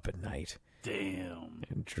keeps you up at night. Damn.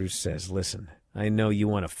 And Drew says, listen, I know you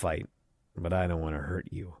want to fight, but I don't want to hurt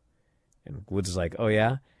you. And Woods is like, oh,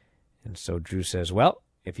 yeah? And so Drew says, well,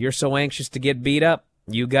 if you're so anxious to get beat up,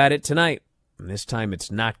 you got it tonight. And this time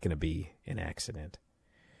it's not going to be an accident.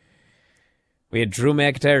 We had Drew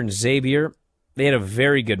McIntyre and Xavier. They had a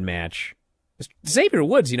very good match. Xavier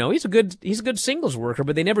Woods, he's a good singles worker,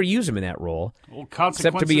 but they never use him in that role,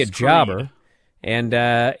 except to be a jobber. And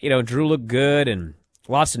Drew looked good and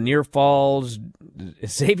lots of near falls.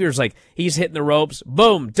 Xavier's like, he's hitting the ropes.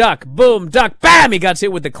 Boom, duck, bam! He got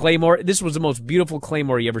hit with the Claymore. This was the most beautiful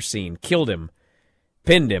Claymore you ever seen. Killed him.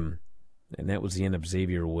 pinned him. And that was the end of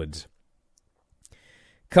Xavier Woods.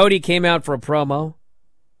 Cody came out for a promo.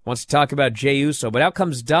 Wants to talk about Jey Uso, but out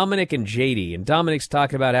comes Dominic and JD. And Dominic's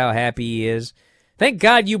talking about how happy he is. Thank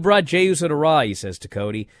God you brought Jey Uso to Raw, he says to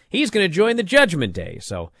Cody. He's going to join the Judgment Day.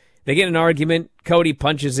 So they get in an argument. Cody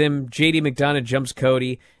punches him. JD McDonough jumps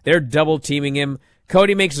Cody. They're double-teaming him.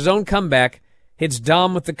 Cody makes his own comeback. Hits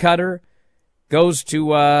Dom with the cutter. Goes to,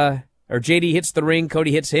 JD hits the ring.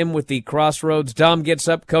 Cody hits him with the crossroads. Dom gets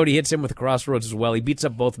up. Cody hits him with the crossroads as well. He beats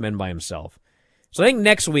up both men by himself. So I think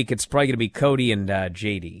next week it's probably going to be Cody and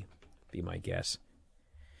JD, be my guess.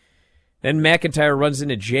 Then McIntyre runs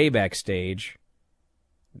into Jay backstage.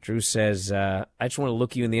 Drew says, I just want to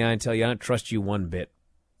look you in the eye and tell you I don't trust you one bit.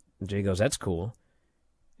 And Jay goes, that's cool.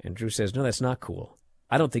 And Drew says, no, that's not cool.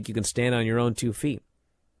 I don't think you can stand on your own 2 feet.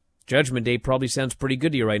 Judgment Day probably sounds pretty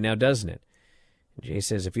good to you right now, doesn't it? And Jay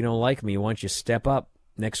says, if you don't like me, why don't you step up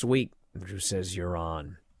next week? And Drew says, you're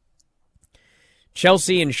on.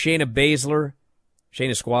 Chelsea and Shayna Baszler.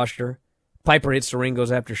 Shayna squashed her. Piper hits the ring,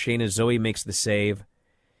 goes after Shayna. Zoe makes the save.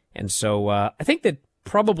 And so I think that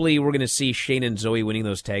probably we're going to see Shayna and Zoe winning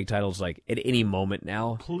those tag titles like at any moment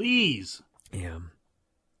now. Please. Yeah.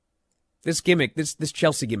 This gimmick, this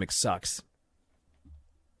Chelsea gimmick sucks.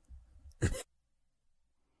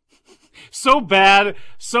 So bad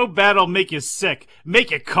it'll make you sick,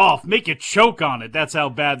 make you cough, make you choke on it. That's how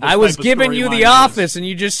bad this I was type of giving you The storyline Office, is. and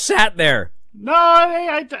you just sat there. No,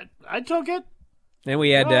 I took it. Then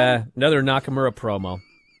we had another Nakamura promo.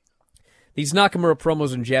 These Nakamura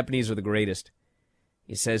promos in Japanese are the greatest.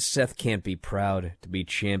 He says, Seth can't be proud to be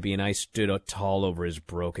champion. I stood tall over his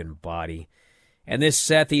broken body. And this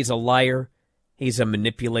Seth, he's a liar. He's a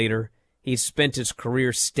manipulator. He's spent his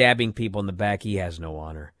career stabbing people in the back. He has no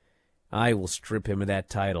honor. I will strip him of that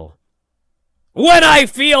title when I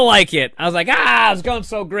feel like it. I was like, it was going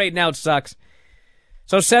so great. Now it sucks.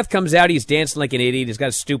 So Seth comes out. He's dancing like an idiot. He's got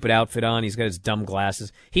a stupid outfit on. He's got his dumb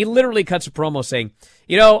glasses. He literally cuts a promo saying,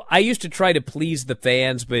 I used to try to please the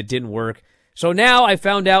fans, but it didn't work. So now I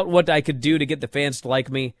found out what I could do to get the fans to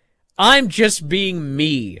like me. I'm just being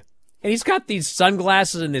me. And he's got these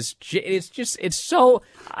sunglasses and this, it's so,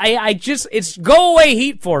 it's go away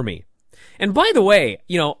heat for me. And by the way,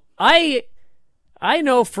 I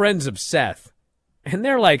know friends of Seth, and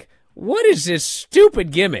they're like, what is this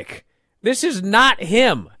stupid gimmick? This is not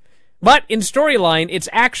him. But in storyline, it's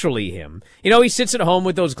actually him. He sits at home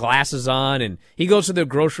with those glasses on, and he goes to the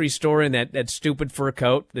grocery store in that stupid fur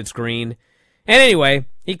coat that's green. And anyway,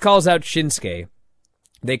 he calls out Shinsuke.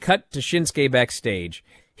 They cut to Shinsuke backstage.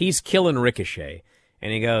 He's killing Ricochet.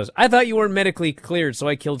 And he goes, I thought you weren't medically cleared, so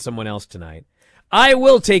I killed someone else tonight. I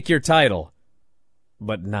will take your title,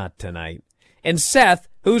 but not tonight. And Seth,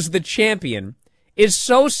 who's the champion, is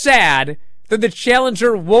so sad that the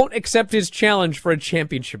challenger won't accept his challenge for a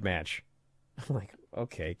championship match. I'm like,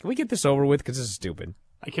 okay, can we get this over with? Because this is stupid.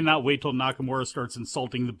 I cannot wait till Nakamura starts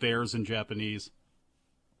insulting the Bears in Japanese.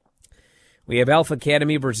 We have Alpha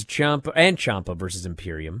Academy versus Ciampa versus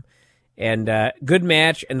Imperium. And good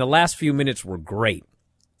match, and the last few minutes were great.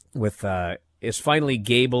 With it's finally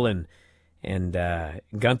Gable and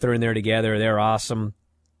Gunther in there together. They're awesome.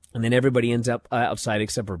 And then everybody ends up outside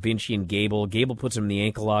except for Vinci and Gable. Gable puts him in the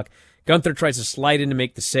ankle lock. Gunther tries to slide in to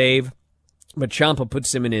make the save, but Ciampa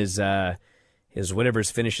puts him in his whatever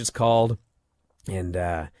his finish is called. And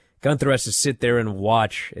Gunther has to sit there and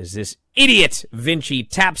watch as this idiot Vinci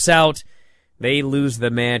taps out. They lose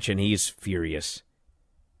the match, and he's furious.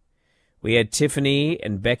 We had Tiffany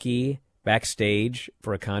and Becky backstage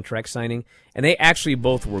for a contract signing, and they actually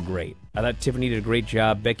both were great. I thought Tiffany did a great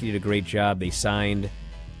job. Becky did a great job. They signed,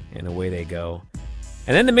 and away they go.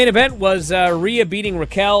 And then the main event was Rhea beating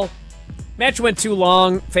Raquel. Match went too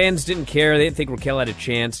long. Fans didn't care. They didn't think Raquel had a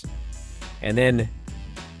chance. And then,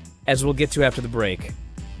 as we'll get to after the break,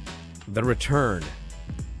 the return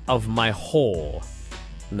of my whole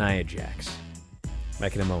Nia Jax.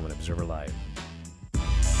 Back in a moment, Observer Live.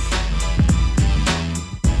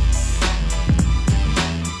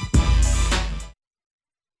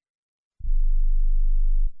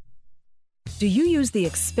 Do you use the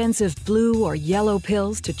expensive blue or yellow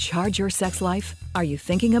pills to charge your sex life? Are you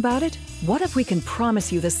thinking about it? What if we can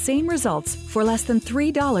promise you the same results for less than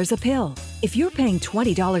 $3 a pill? If you're paying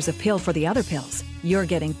 $20 a pill for the other pills, you're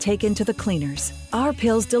getting taken to the cleaners. Our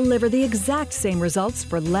pills deliver the exact same results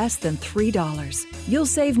for less than $3. You'll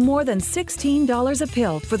save more than $16 a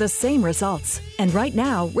pill for the same results. And right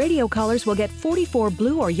now, radio callers will get 44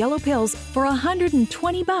 blue or yellow pills for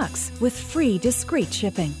 $120 with free discreet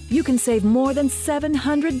shipping. You can save more than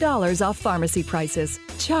 $700 off pharmacy prices.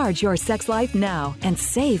 Charge your sex life now and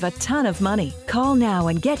save a ton of money. Call now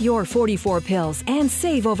and get your 44 pills and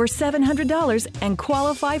save over $700 and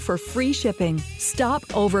qualify for free shipping. Stop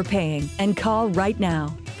overpaying and call right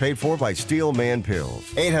now. Paid for by Steelman Pills.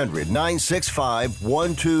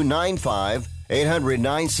 800-965-1295.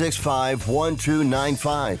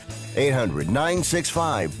 800-965-1295.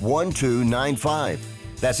 800-965-1295.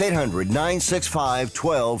 That's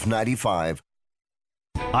 800-965-1295.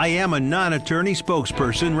 I am a non-attorney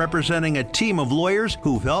spokesperson representing a team of lawyers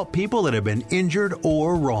who've helped people that have been injured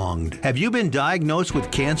or wronged. Have you been diagnosed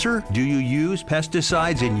with cancer? Do you use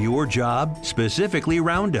pesticides in your job? Specifically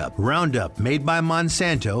Roundup. Roundup, made by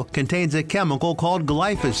Monsanto, contains a chemical called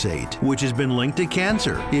glyphosate, which has been linked to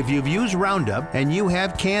cancer. If you've used Roundup and you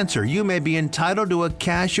have cancer, you may be entitled to a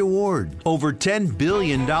cash award. Over $10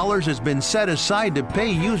 billion has been set aside to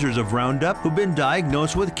pay users of Roundup who've been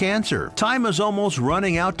diagnosed with cancer. Time is almost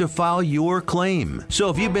running out to file your claim. So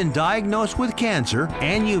if you've been diagnosed with cancer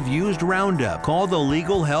and you've used Roundup, call the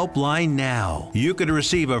legal helpline now. You could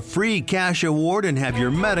receive a free cash award and have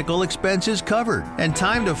your medical expenses covered. And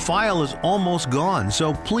time to file is almost gone,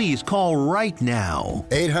 so please call right now.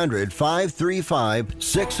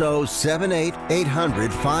 800-535-6078.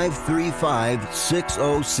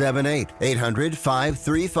 800-535-6078.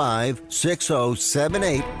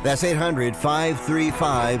 800-535-6078. That's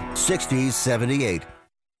 800-535-6078.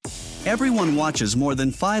 Everyone watches more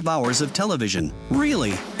than 5 hours of television.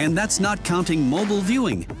 Really? And that's not counting mobile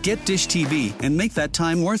viewing. Get Dish TV and make that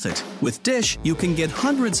time worth it. With Dish, you can get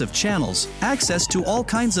hundreds of channels, access to all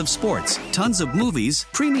kinds of sports, tons of movies,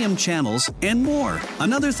 premium channels, and more.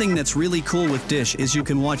 Another thing that's really cool with Dish is you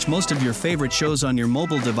can watch most of your favorite shows on your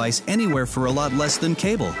mobile device anywhere for a lot less than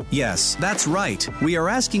cable. Yes, that's right. We are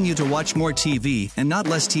asking you to watch more TV and not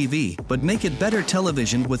less TV, but make it better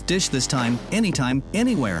television with Dish this time, anytime,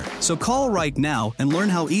 anywhere. So call right now and learn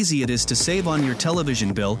how easy it is to save on your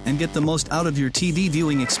television bill and get the most out of your TV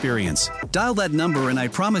viewing experience. Dial that number and I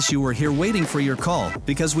promise you we're here waiting for your call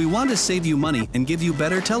because we want to save you money and give you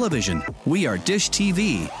better television. We are Dish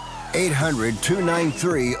TV.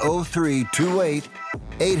 800-293-0328.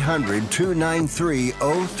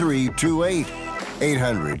 800-293-0328.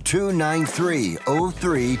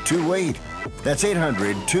 800-293-0328. That's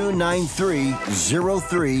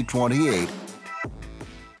 800-293-0328.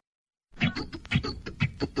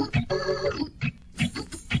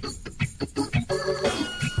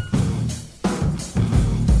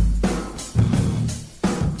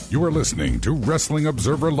 You are listening to Wrestling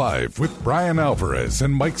Observer Live with Bryan Alvarez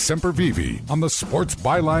and Mike Sempervive on the Sports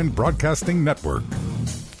Byline Broadcasting Network.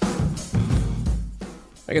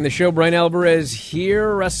 Back in the show, Bryan Alvarez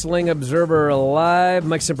here, Wrestling Observer Live.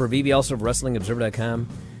 Mike Sempervive, also of WrestlingObserver.com.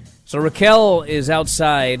 So Raquel is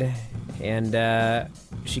outside, and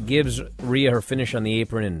she gives Rhea her finish on the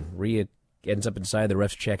apron, and Rhea ends up inside. The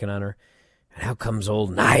ref's checking on her. And out comes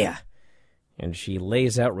old Nia. And she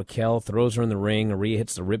lays out Raquel, throws her in the ring. Rhea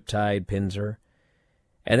hits the riptide, pins her.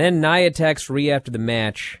 And then Nia attacks Rhea after the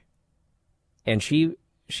match, and she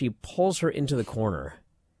pulls her into the corner.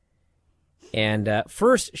 And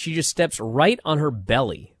first, she just steps right on her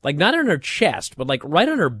belly. Like, not on her chest, but like right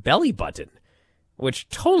on her belly button, which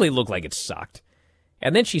totally looked like it sucked.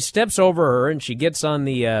 And then she steps over her, and she gets on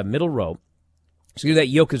the middle rope. So you do that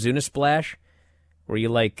Yokozuna splash, where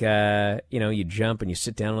you you jump and you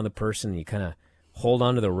sit down on the person and you kind of hold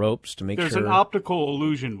onto the ropes to make There's sure. There's an optical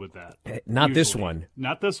illusion with that. Not usually. This one.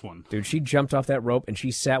 Not this one. Dude, she jumped off that rope and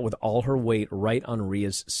she sat with all her weight right on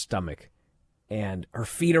Rhea's stomach. And her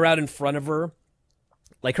feet are out in front of her.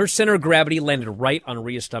 Like, her center of gravity landed right on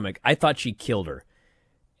Rhea's stomach. I thought she killed her.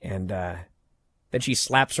 And then she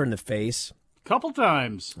slaps her in the face. Couple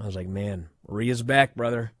times. I was like, man, Rhea's back,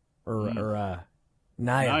 brother. Or Nia.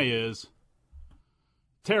 Nia is.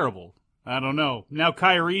 Terrible. I don't know. Now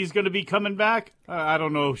Kyrie's going to be coming back. I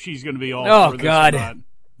don't know if she's going to be all for this or not.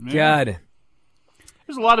 God.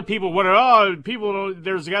 There's a lot of people wonder,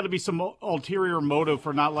 there's got to be some ulterior motive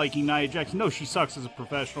for not liking Nia Jax. No, she sucks as a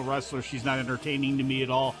professional wrestler. She's not entertaining to me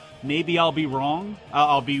at all. Maybe I'll be wrong.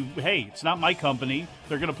 Hey, it's not my company.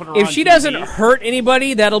 They're going to put her on If she TV. doesn't hurt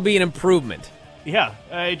anybody, that'll be an improvement. Yeah,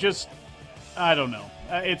 I don't know.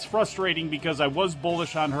 It's frustrating because I was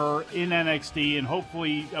bullish on her in NXT, and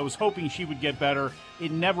I was hoping she would get better.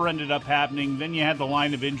 It never ended up happening. Then you had the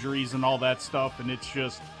line of injuries and all that stuff, and it's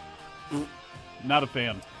just not a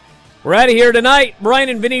fan. We're out of here tonight. Bryan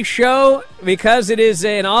and Vinny show. Because it is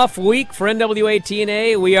an off week for NWA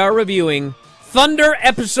TNA, we are reviewing Thunder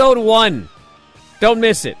Episode 1. Don't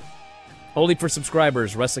miss it. Only for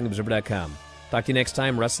subscribers, WrestlingObserver.com. Talk to you next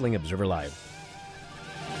time, Wrestling Observer Live.